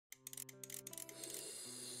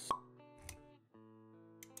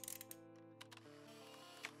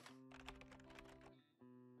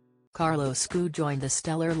Carlos Ghosn joined the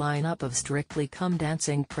stellar lineup of Strictly Come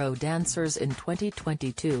Dancing pro dancers in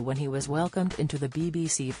 2022 when he was welcomed into the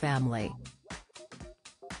BBC family.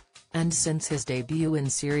 And since his debut in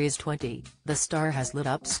Series 20, the star has lit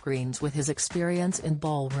up screens with his experience in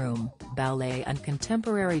ballroom, ballet and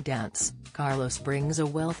contemporary dance. Carlos brings a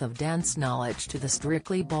wealth of dance knowledge to the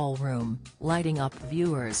Strictly Ballroom, lighting up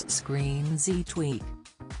viewers' screens each week.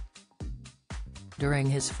 During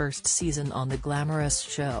his first season on the glamorous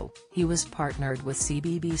show, he was partnered with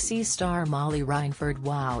CBBC star Molly Reinford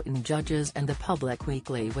wowing judges and the public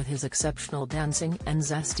weekly with his exceptional dancing and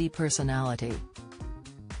zesty personality.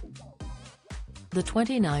 The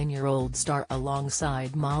 29-year-old star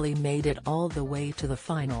alongside Molly made it all the way to the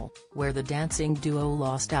final, where the dancing duo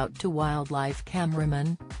lost out to wildlife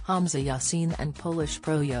cameraman, Hamza Yassin and Polish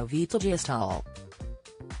pro Jowita Gistal.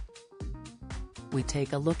 We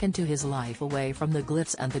take a look into his life away from the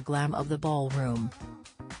glitz and the glam of the ballroom.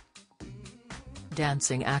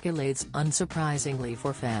 Dancing accolades. Unsurprisingly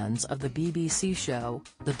for fans of the BBC show,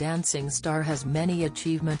 the dancing star has many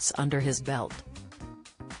achievements under his belt.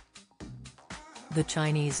 The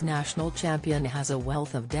Chinese national champion has a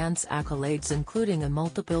wealth of dance accolades, including a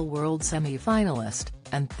multiple world semi-finalist,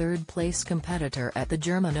 and third-place competitor at the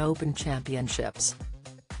German Open Championships.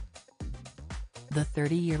 The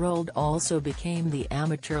 30-year-old also became the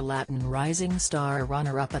amateur Latin Rising Star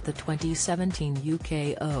runner-up at the 2017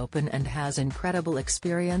 UK Open and has incredible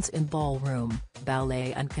experience in ballroom,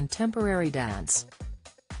 ballet and contemporary dance.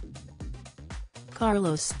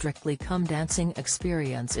 Carlos' Strictly Come Dancing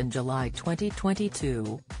experience. In July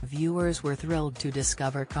 2022, viewers were thrilled to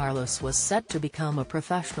discover Carlos was set to become a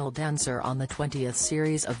professional dancer on the 20th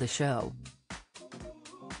series of the show.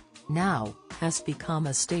 Now, has become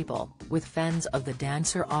a staple, with fans of the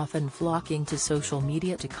dancer often flocking to social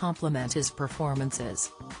media to compliment his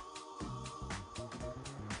performances.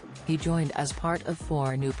 He joined as part of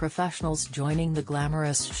 4 new professionals joining the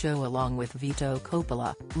glamorous show along with Vito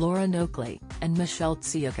Coppola, Laura Nokley, and Michelle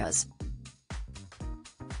Tsiakas.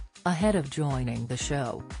 Ahead of joining the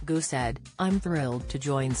show, Ghosn said, "I'm thrilled to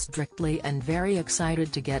join Strictly and very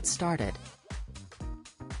excited to get started.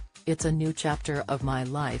 It's a new chapter of my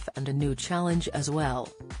life and a new challenge as well.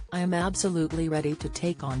 I am absolutely ready to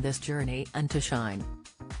take on this journey and to shine."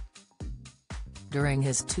 During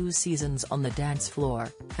his 2 seasons on the dance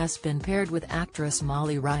floor, has been paired with actress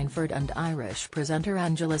Molly Reinford and Irish presenter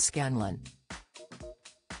Angela Scanlon.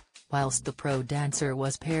 Whilst the pro dancer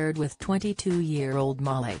was paired with 22-year-old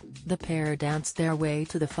Molly, the pair danced their way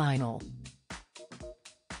to the final.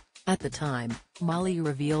 At the time, Molly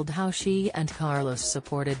revealed how she and Carlos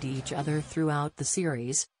supported each other throughout the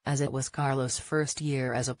series, as it was Carlos' first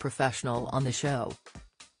year as a professional on the show.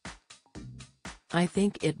 "I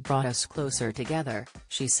think it brought us closer together,"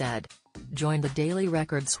 she said. "Join the Daily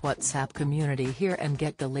Records WhatsApp community here and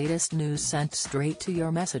get the latest news sent straight to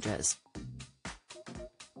your messages."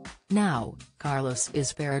 Now, Carlos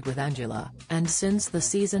is paired with Angela, and since the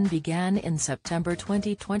season began in September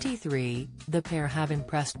 2023, the pair have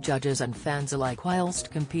impressed judges and fans alike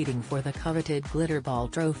whilst competing for the coveted Glitterball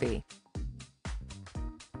trophy.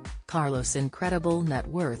 Carlos' incredible net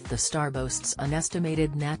worth. The star boasts an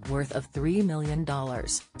estimated net worth of $3 million,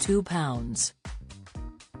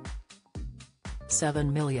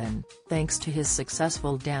 £2.7 million, thanks to his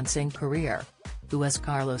successful dancing career. Who is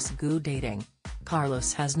Carlos Ghosn dating?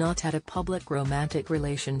 Carlos has not had a public romantic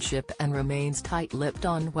relationship and remains tight-lipped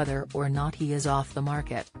on whether or not he is off the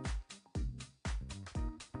market.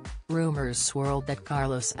 Rumors swirled that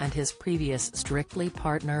Carlos and his previous Strictly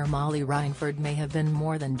partner Molly Reinford may have been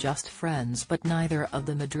more than just friends, but neither of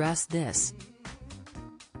them addressed this.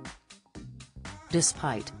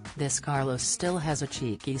 Despite this, Carlos still has a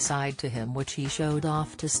cheeky side to him which he showed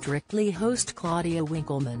off to Strictly host Claudia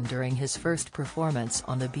Winkleman during his first performance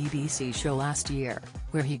on the BBC show last year,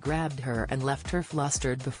 where he grabbed her and left her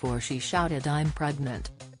flustered before she shouted, "I'm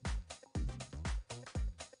pregnant."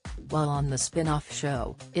 While on the spin-off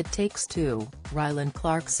show, It Takes Two, Rylan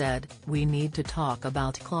Clark said, "We need to talk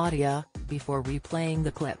about Claudia," before replaying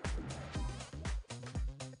the clip.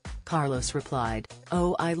 Carlos replied,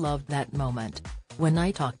 "Oh, I loved that moment. When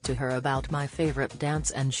I talked to her about my favorite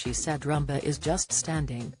dance and she said rumba is just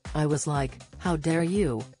standing, I was like, how dare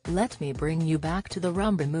you, let me bring you back to the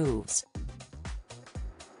rumba moves."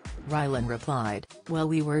 Rylan replied, "Well,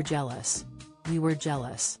 we were jealous. We were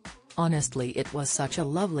jealous. Honestly, it was such a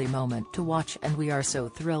lovely moment to watch and we are so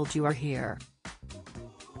thrilled you are here."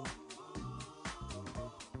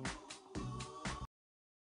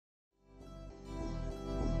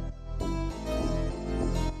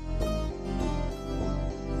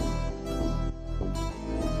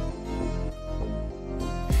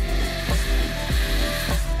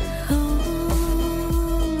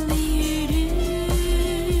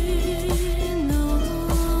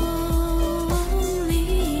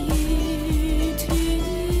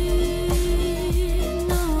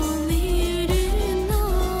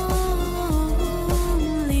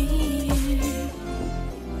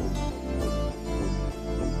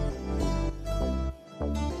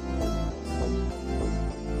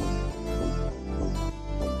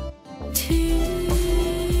 Tea.